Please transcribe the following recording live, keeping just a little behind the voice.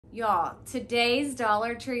Y'all, today's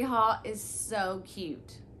Dollar Tree haul is so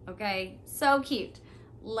cute, okay? So cute.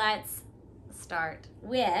 Let's start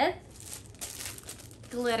with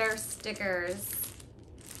glitter stickers.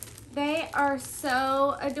 They are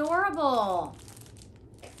so adorable.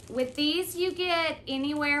 With these, you get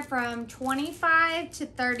anywhere from 25 to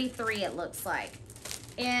 33, it looks like.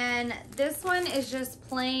 And this one is just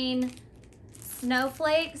plain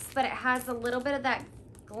snowflakes, but it has a little bit of that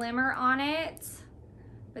glimmer on it.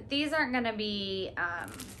 But these aren't gonna be,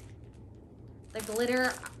 the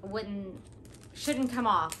glitter shouldn't come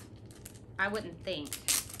off, I wouldn't think.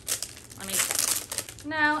 Let me see.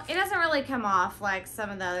 No, it doesn't really come off like some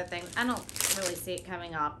of the other things. I don't really see it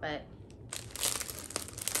coming off, but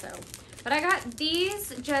I got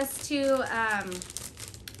these just to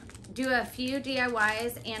do a few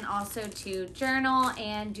DIYs and also to journal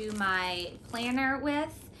and do my planner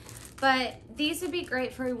with. But these would be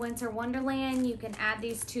great for Winter Wonderland. You can add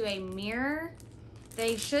these to a mirror.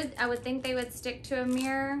 They should, I would think they would stick to a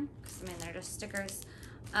mirror, because I mean, they're just stickers.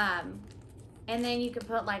 And then you could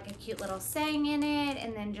put like a cute little saying in it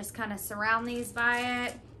and then just kind of surround these by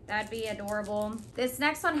it. That'd be adorable. This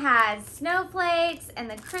next one has snowflakes and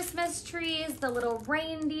the Christmas trees, the little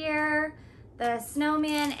reindeer, the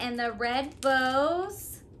snowman, and the red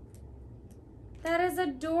bows. That is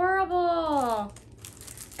adorable.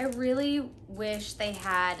 I really wish they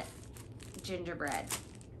had gingerbread.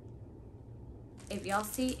 If y'all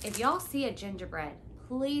see a gingerbread,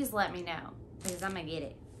 please let me know, because I'm gonna get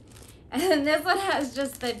it. And this one has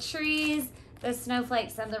just the trees, the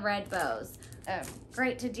snowflakes, and the red bows.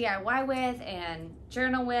 Great to DIY with and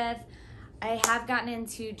journal with. I have gotten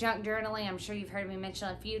into junk journaling. I'm sure you've heard me mention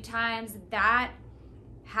a few times. That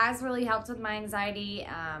has really helped with my anxiety,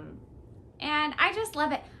 and I just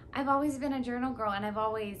love it. I've always been a journal girl, and I've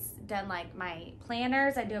always done like my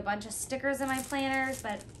planners. I do a bunch of stickers in my planners,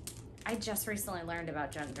 but I just recently learned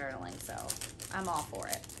about junk journaling, so I'm all for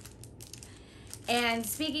it. And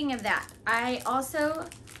speaking of that, I also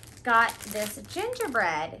got this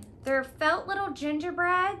gingerbread. They're felt little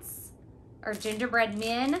gingerbreads, or gingerbread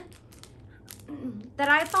men, that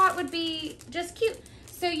I thought would be just cute.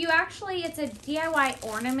 So you actually, it's a DIY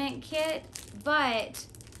ornament kit, but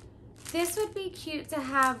this would be cute to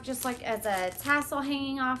have just like as a tassel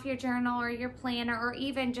hanging off your journal or your planner, or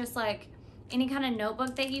even just like any kind of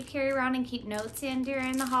notebook that you carry around and keep notes in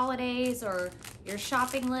during the holidays, or your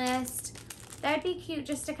shopping list. That'd be cute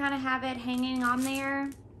just to kind of have it hanging on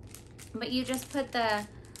there. But you just put the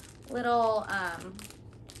little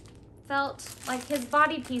felt, like his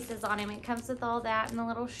body pieces on him. It comes with all that and the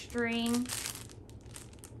little string.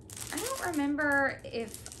 I don't remember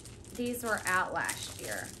if these were out last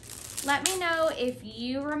year. Let me know if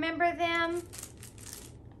you remember them,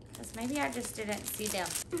 because maybe I just didn't see them.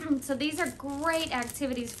 So these are great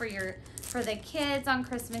activities for the kids on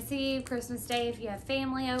Christmas Eve, Christmas Day, if you have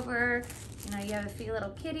family over, you know, you have a few little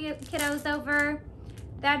kiddos over.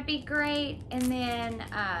 That'd be great. And then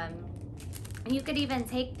you could even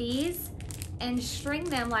take these and string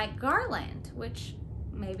them like garland, which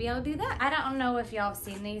maybe I'll do that. I don't know if y'all have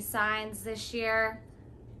seen these signs this year.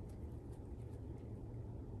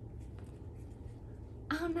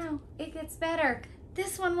 Oh no, it gets better.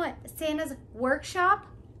 This one, what? Santa's Workshop?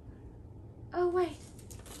 Oh wait.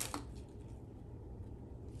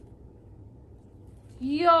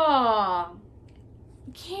 Y'all,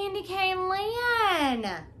 Candy Cane Lynn.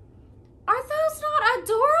 Are those not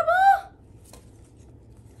adorable?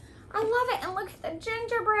 I love it. And look at the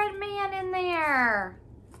gingerbread man in there.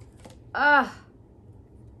 Ugh.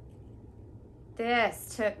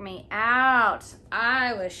 This took me out.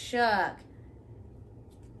 I was shook.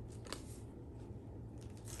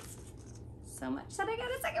 So much that I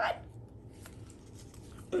got a second one.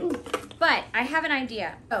 But I have an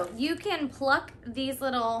idea. Oh, you can pluck these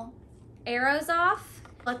little arrows off,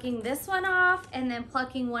 plucking this one off, and then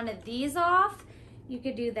plucking one of these off. You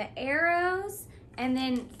could do the arrows, and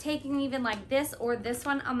then taking even like this or this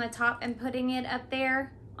one on the top and putting it up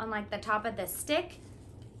there on like the top of the stick.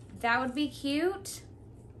 That would be cute.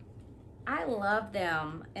 I love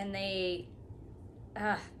them. And they,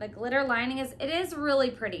 the glitter lining it is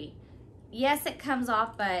really pretty. Yes, it comes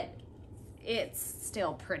off, but it's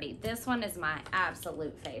still pretty. This one is my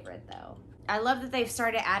absolute favorite though. I love that they've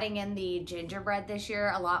started adding in the gingerbread this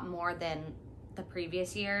year a lot more than the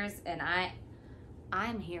previous years, and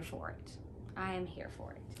I'm here for it. I am here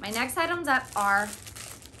for it. My next items up are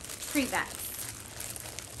treat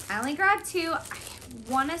bags. I only grabbed two. I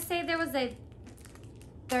want to say there was a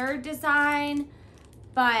third design,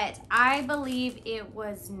 but I believe it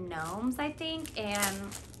was gnomes, I think, and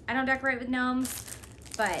I don't decorate with gnomes,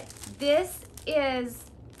 but this is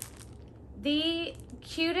the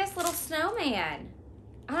cutest little snowman.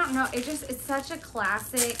 I don't know, it's such a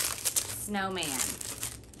classic snowman.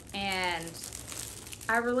 And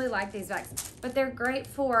I really like these bags. But they're great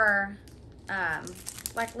for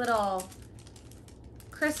like little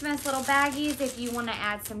Christmas little baggies if you want to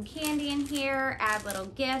add some candy in here, add little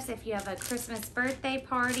gifts. If you have a Christmas birthday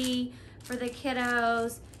party for the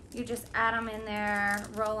kiddos, you just add them in there,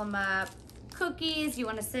 roll them up. Cookies you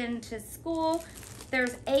want to send to school.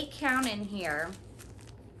 There's 8 count in here,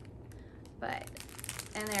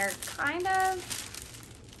 and they're kind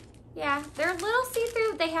of, yeah, they're a little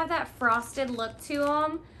see-through. They have that frosted look to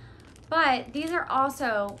them, but these are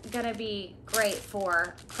also gonna be great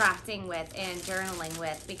for crafting with and journaling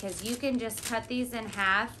with, because you can just cut these in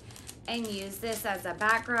half and use this as a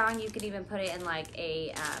background. You could even put it in like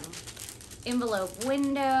a envelope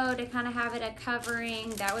window to kind of have it a covering.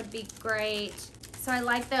 That would be great. So I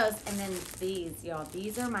like those. And then these, y'all,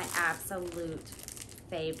 these are my absolute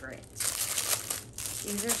favorite.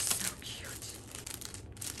 These are so cute.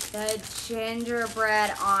 The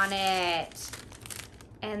gingerbread on it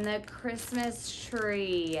and the Christmas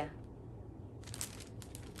tree.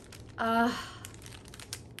 The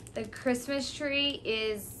Christmas tree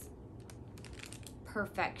is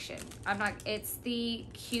perfection. It's the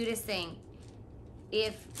cutest thing.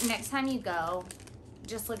 If next time you go,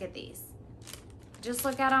 just look at these. Just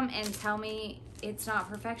look at them and tell me it's not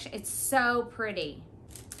perfection. It's so pretty.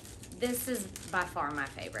 This is by far my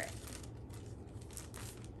favorite.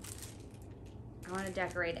 I want to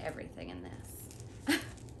decorate everything in this.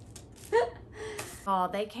 Oh,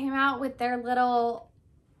 they came out with their little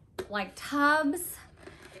like tubs,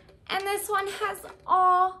 and this one has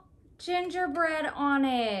all gingerbread on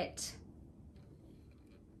it.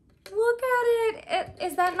 Look at it.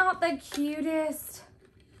 Is that not the cutest?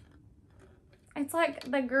 It's like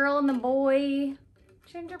the girl and the boy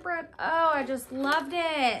gingerbread. Oh, I just loved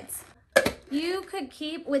it. You could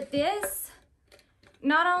keep with this,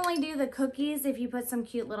 not only do the cookies if you put some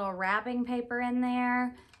cute little wrapping paper in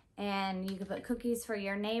there, and you could put cookies for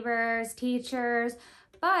your neighbors, teachers,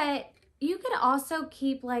 but you could also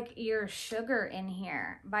keep like your sugar in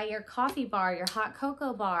here by your coffee bar, your hot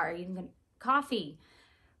cocoa bar. You can get coffee.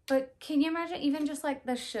 But can you imagine even just like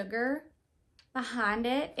the sugar behind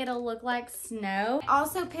it? It'll look like snow. I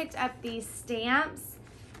also picked up these stamps,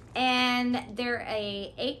 and they're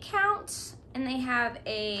a 8 count, and they have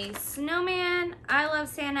a snowman, I love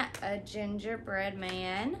Santa, a gingerbread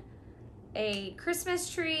man, a Christmas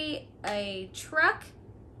tree, a truck,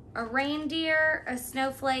 a reindeer, a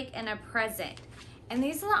snowflake, and a present. And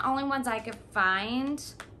these are the only ones I could find.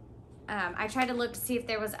 I tried to look to see if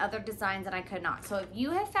there was other designs, and I could not. So if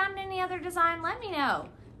you have found any other design, let me know,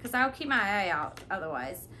 because I'll keep my eye out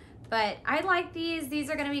otherwise. But I like these. These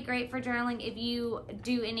are going to be great for journaling. If you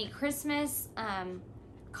do any Christmas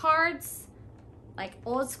cards, like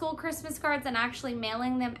old school Christmas cards, and actually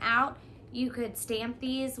mailing them out, you could stamp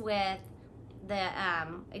these with the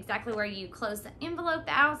exactly where you close the envelope,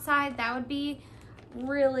 the outside. That would be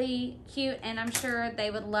really cute, and I'm sure they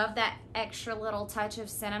would love that extra little touch of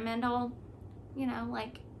sentimental, you know,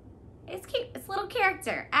 like, it's cute. It's a little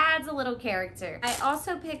character, adds a little character. I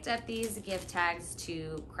also picked up these gift tags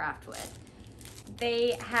to craft with.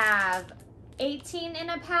 They have 18 in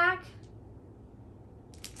a pack,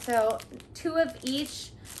 so 2 of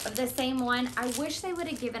each of the same one. I wish they would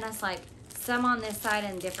have given us like some on this side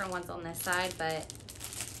and different ones on this side, but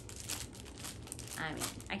I mean,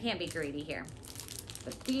 I can't be greedy here.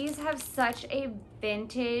 But these have such a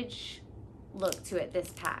vintage look to it, this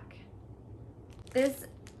pack. This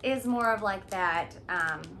is more of like that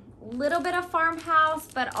little bit of farmhouse,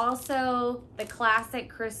 but also the classic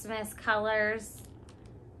Christmas colors.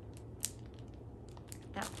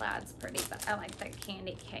 That plaid's pretty, but I like that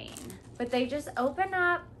candy cane. But they just open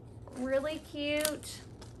up really cute.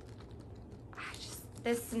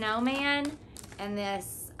 This snowman and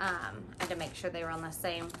this, I had to make sure they were on the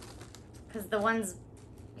same, because the ones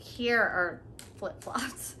here are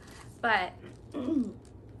flip-flops. But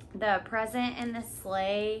the present and the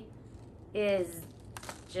sleigh is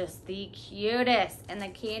just the cutest. And the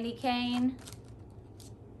candy cane,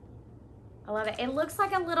 I love it. It looks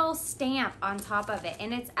like a little stamp on top of it,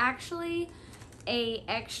 and it's actually a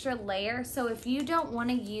extra layer. So if you don't want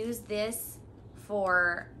to use this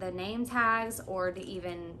for the name tags or to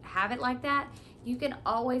even have it like that, you can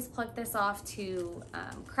always pluck this off to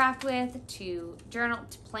craft with, to journal,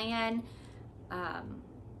 to plan,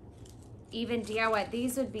 even DIY.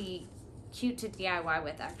 These would be cute to DIY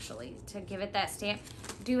with, actually, to give it that stamp.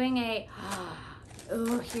 Doing a,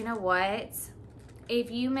 oh, you know what?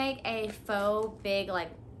 If you make a faux big like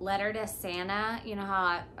Letter to Santa. You know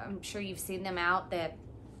how I'm sure you've seen them out,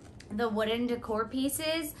 the wooden decor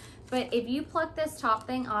pieces. But if you pluck this top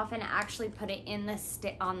thing off and actually put it in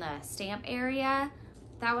on the stamp area,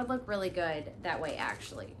 that would look really good that way,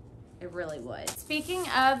 actually. It really would. Speaking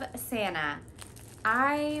of Santa,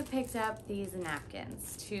 I picked up these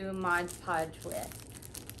napkins to Mod Podge with.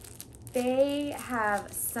 They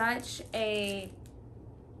have such a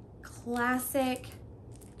classic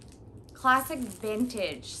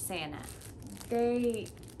vintage Santa. They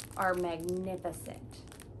are magnificent.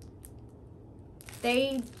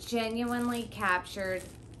 They genuinely captured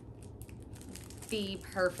the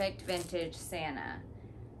perfect vintage Santa.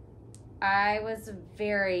 I was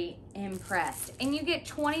very impressed. And you get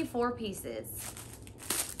 24 pieces.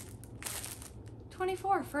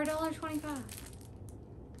 24 for $1.25.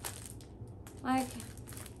 Like,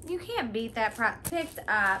 you can't beat that price. Picked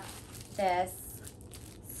up this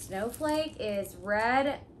snowflake. Is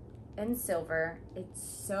red and silver. It's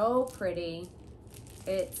so pretty.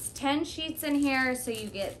 It's 10 sheets in here, so you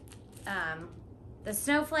get the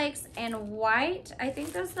snowflakes and white. I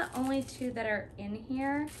think those are the only two that are in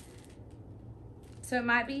here. So it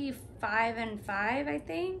might be 5 and 5, I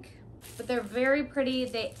think. But they're very pretty.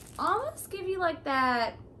 They almost give you like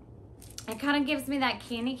that, it kind of gives me that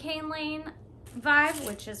candy cane lane vibe,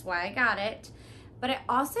 which is why I got it. But it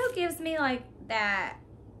also gives me like that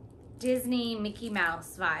Disney Mickey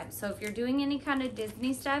Mouse vibe. So if you're doing any kind of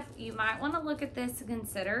Disney stuff, you might want to look at this and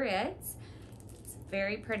consider it. It's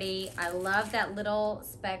very pretty. I love that little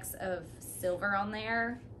specks of silver on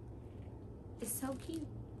there. It's so cute.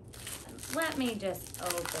 Let me just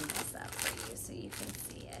open this up for you so you can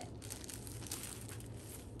see it.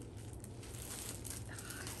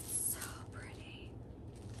 Oh, it's so pretty.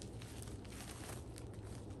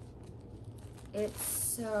 It's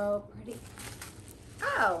so pretty.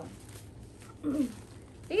 Oh.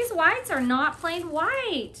 These whites are not plain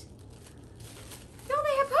white. No,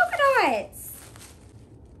 they have polka dots.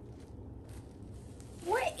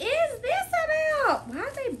 What is this about? Why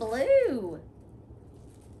are they blue?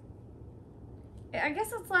 I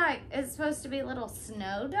guess it's like, it's supposed to be little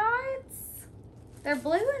snow dots. They're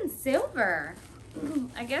blue and silver.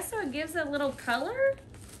 I guess so it gives it a little color.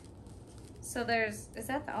 So is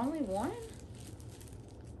that the only one?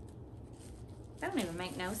 That don't even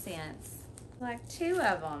make no sense. Like 2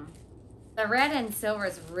 of them. The red and silver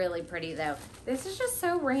is really pretty though. This is just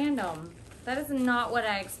so random. That is not what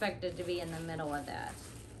I expected to be in the middle of that.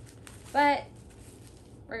 But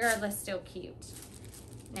regardless, still cute.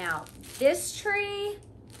 Now, this tree,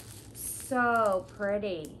 so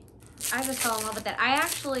pretty. I just fell in love with it. I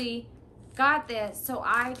actually got this so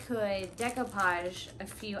I could decoupage a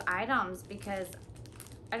few items because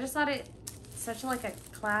I just thought it such like a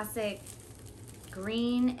classic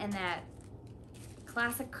green and that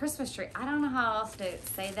classic Christmas tree. I don't know how else to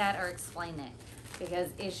say that or explain it because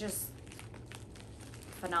it's just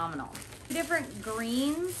phenomenal. 2 different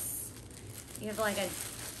greens. You have like a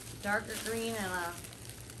darker green and a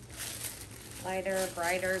lighter,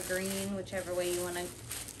 brighter green, whichever way you want to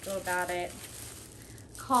go about it.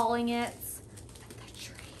 Calling it. The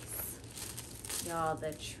trees. Y'all,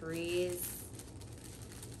 the trees.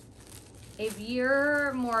 If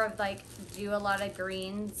you're more of like, do a lot of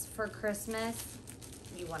greens for Christmas,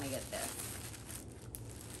 you want to get this.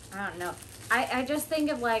 I don't know. I just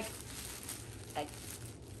think of like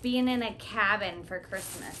being in a cabin for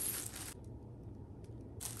Christmas.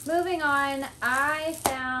 Moving on, I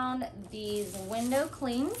found these window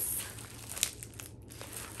clings.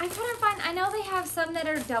 I couldn't find, I know they have some that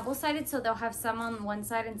are double-sided, so they'll have some on one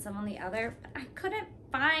side and some on the other, but I couldn't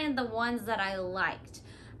find the ones that I liked.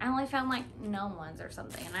 I only found like gnome ones or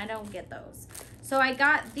something, and I don't get those. So I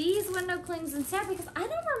got these window clings instead because I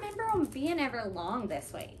don't remember them being ever long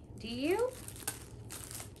this way. Do you?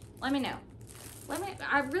 Let me know.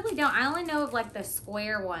 I really don't. I only know of like the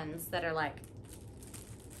square ones that are like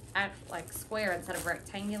square instead of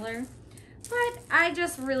rectangular. But I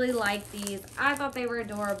just really like these. I thought they were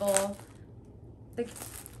adorable.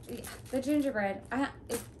 The gingerbread,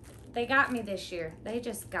 they got me this year. They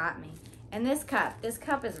just got me. And this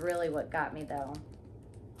cup is really what got me though.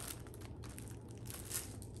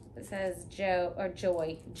 It says Joe, or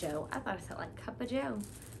Joy. Joe, I thought it said like Cup of Joe.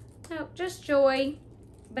 No, just Joy.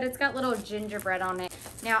 But it's got little gingerbread on it.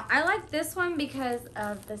 Now, I like this one because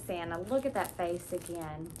of the Santa. Look at that face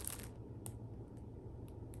again.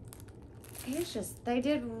 It's just, they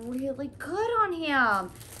did really good on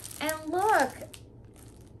him. And look,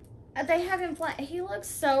 they have him flat. He looks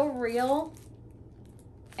so real.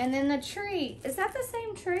 And then the tree, is that the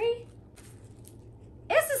same tree?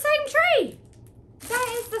 It's the same tree.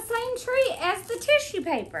 That is the same tree as the tissue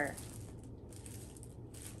paper.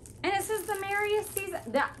 And it says the merriest season.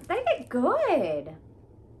 They did good.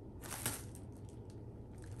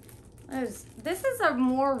 This is a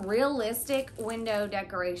more realistic window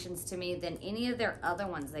decorations to me than any of their other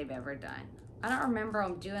ones they've ever done. I don't remember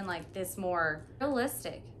them doing like this more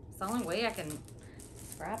realistic. It's the only way I can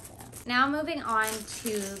scrap that. Now moving on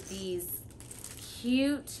to these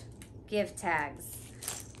cute gift tags.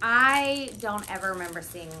 I don't ever remember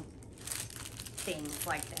seeing things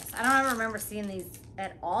like this. I don't ever remember seeing these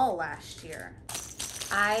at all last year.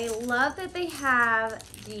 I love that they have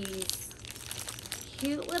these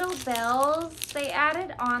cute little bells they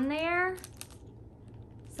added on there.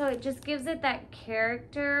 So it just gives it that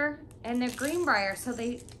character, and they're Greenbrier, so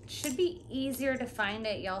they should be easier to find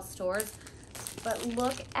at y'all's stores. But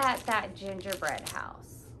look at that gingerbread house.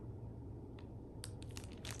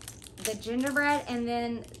 The gingerbread, and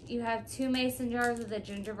then you have 2 mason jars with the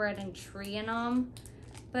gingerbread and tree in them.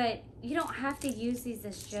 But you don't have to use these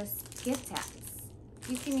as just gift tags.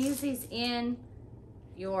 You can use these in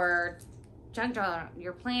your junk drawer,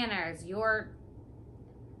 your planners, your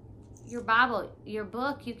Bible, your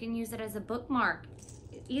book. You can use it as a bookmark,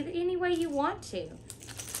 any way you want to.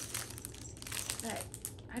 But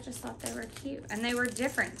I just thought they were cute, and they were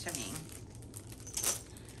different to me.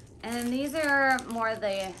 And these are more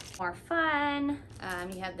fun.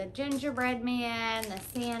 You have the gingerbread man, the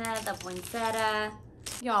Santa, the poinsettia.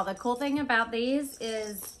 Y'all, the cool thing about these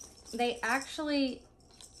is they actually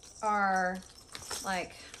are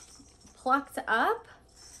like plucked up,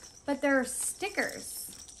 but they're stickers.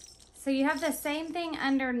 So you have the same thing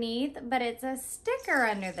underneath, but it's a sticker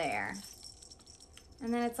under there.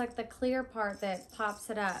 And then it's like the clear part that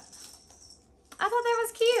pops it up. I thought that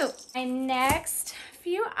was cute. My next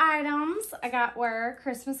few items I got were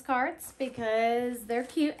Christmas cards because they're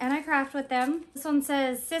cute and I craft with them. This one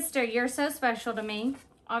says, "Sister, you're so special to me."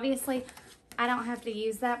 Obviously, I don't have to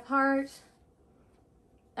use that part.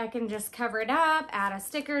 I can just cover it up, add a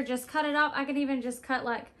sticker, just cut it up. I can even just cut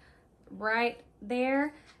like right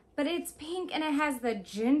there. But it's pink and it has the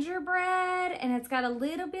gingerbread and it's got a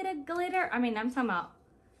little bit of glitter. I mean, I'm talking about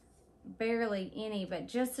barely any, but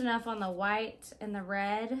just enough on the white and the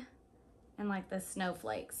red and like the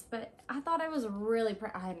snowflakes. But I thought it was really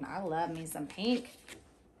pretty. I love me some pink.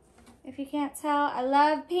 If you can't tell, I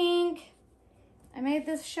love pink. I made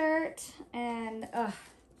this shirt and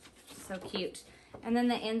so cute. And then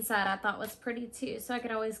the inside I thought was pretty too. So I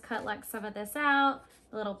could always cut like some of this out,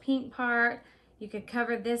 the little pink part. You could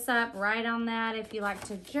cover this up right on that if you like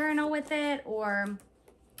to journal with it, or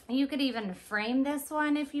you could even frame this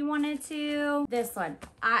one if you wanted to. This one,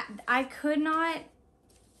 I could not,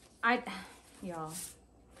 y'all,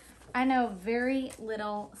 I know very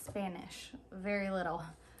little Spanish, very little,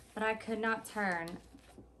 but I could not turn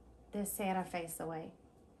this Santa face away.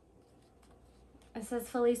 It says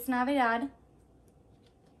Feliz Navidad,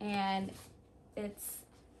 and it's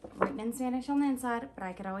written in Spanish on the inside, but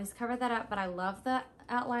I could always cover that up. But I love the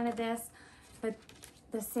outline of this. But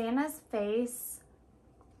the Santa's face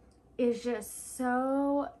is just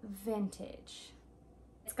so vintage.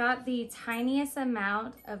 It's got the tiniest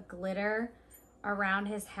amount of glitter around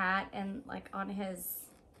his hat and like on his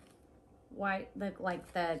white,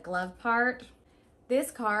 like the glove part. This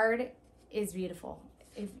card is beautiful.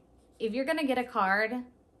 If you're gonna get a card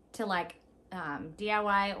to like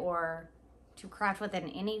DIY or to craft with in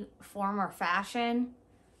any form or fashion,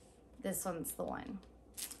 this one's the one.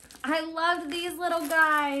 I loved these little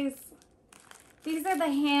guys. These are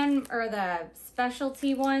the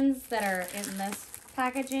specialty ones that are in this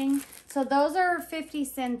packaging. So those are 50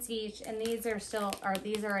 cents each, and these are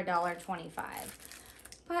 $1.25.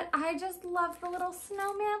 But I just love the little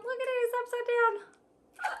snowman. Look at it, he's upside down.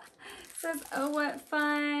 It says, "Oh, what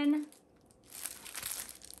fun."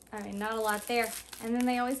 I mean, not a lot there. And then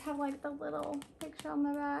they always have like the little picture on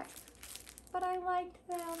the back, but I liked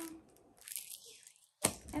them.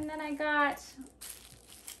 And then I got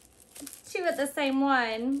 2 of the same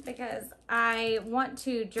one because I want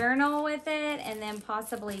to journal with it and then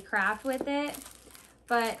possibly craft with it.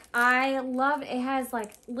 But I love, it has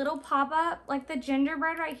like little pop-up, like the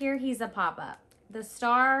gingerbread right here, he's a pop-up. The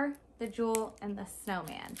star, the jewel, and the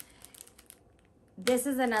snowman. This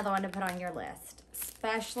is another one to put on your list,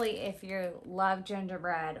 especially if you love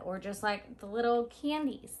gingerbread or just like the little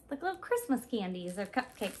candies, like little Christmas candies or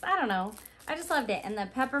cupcakes. I don't know. I just loved it. And the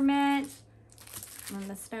peppermint, and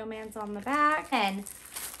the snowman's on the back. And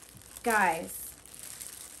guys,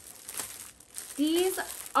 these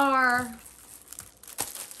are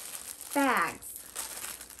bags,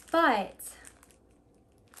 but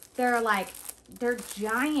they're like they're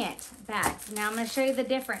giant bags. Now I'm gonna show you the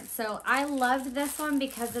difference. So I loved this one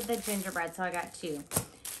because of the gingerbread, so I got 2.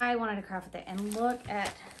 I wanted to craft with it, and look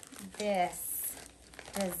at this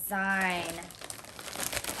design,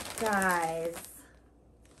 guys.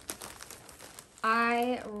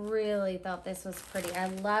 I really thought this was pretty. I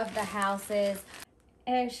love the houses.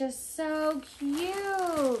 It's just so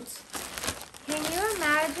cute. Can you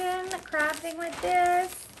imagine crafting with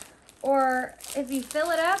this? Or if you fill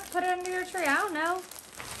it up, put it under your tree. I don't know.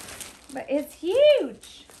 But it's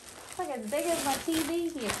huge. It's like as big as my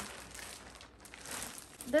TV here.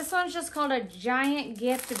 This one's just called a giant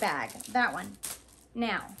gift bag. That one.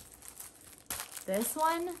 Now, this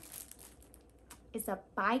one is a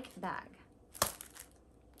bike bag.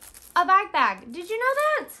 A bike bag. Did you know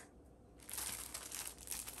that?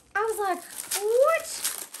 I was like, what?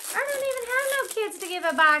 I don't even have no kids to give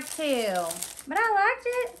a bike to. But I liked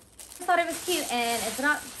it. I thought it was cute. And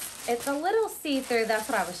it's a little see-through. That's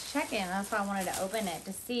what I was checking. That's why I wanted to open it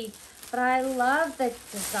to see. But I love the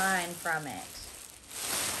design from it.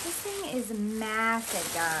 This thing is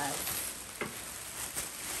massive, guys.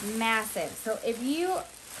 Massive. So if you,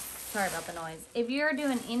 sorry about the noise. If you're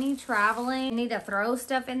doing any traveling, you need to throw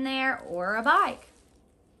stuff in there, or a bike.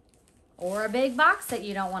 Or a big box that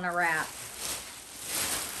you don't want to wrap.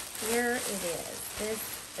 Here it is. This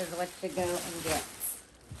is what you go and get.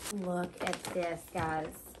 Look at this,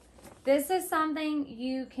 guys. This is something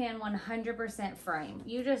you can 100% frame.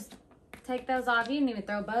 You just take those off. You can even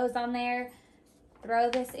throw bows on there.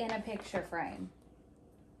 Throw this in a picture frame.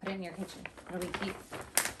 Put it in your kitchen. It'll be cute.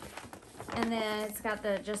 And then it's got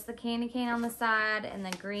just the candy cane on the side and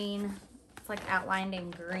the green. It's like outlined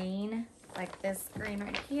in green. Like this green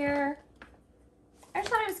right here. I just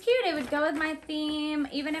thought it was cute. It would go with my theme.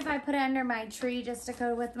 Even if I put it under my tree just to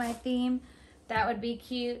go with my theme, that would be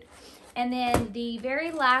cute. And then the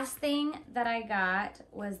very last thing that I got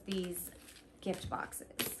was these gift boxes.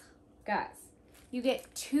 Guys, you get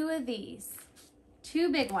 2 of these. 2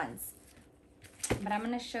 big ones. But I'm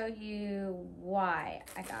going to show you why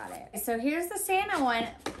I got it. So here's the Santa one.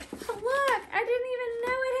 Look, I didn't even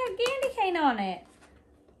know it had candy cane on it.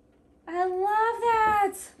 I love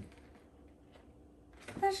that.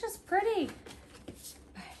 That's just pretty.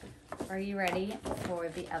 Are you ready for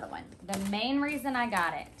the other one? The main reason I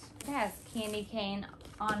got it, it has candy cane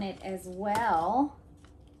on it as well,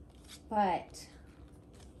 but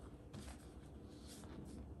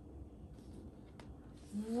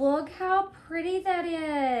look how pretty that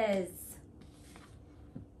is.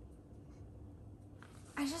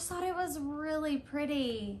 I just thought it was really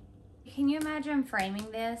pretty. Can you imagine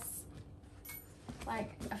framing this?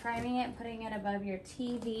 Like framing it, putting it above your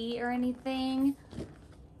TV or anything.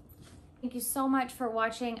 Thank you so much for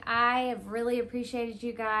watching. I have really appreciated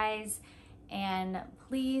you guys. And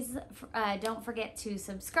please don't forget to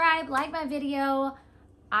subscribe, like my video.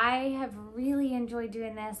 I have really enjoyed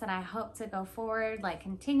doing this, and I hope to go forward like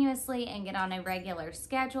continuously and get on a regular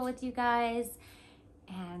schedule with you guys.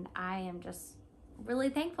 And I am just really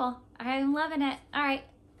thankful. I am loving it. All right.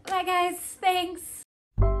 Bye, guys. Thanks.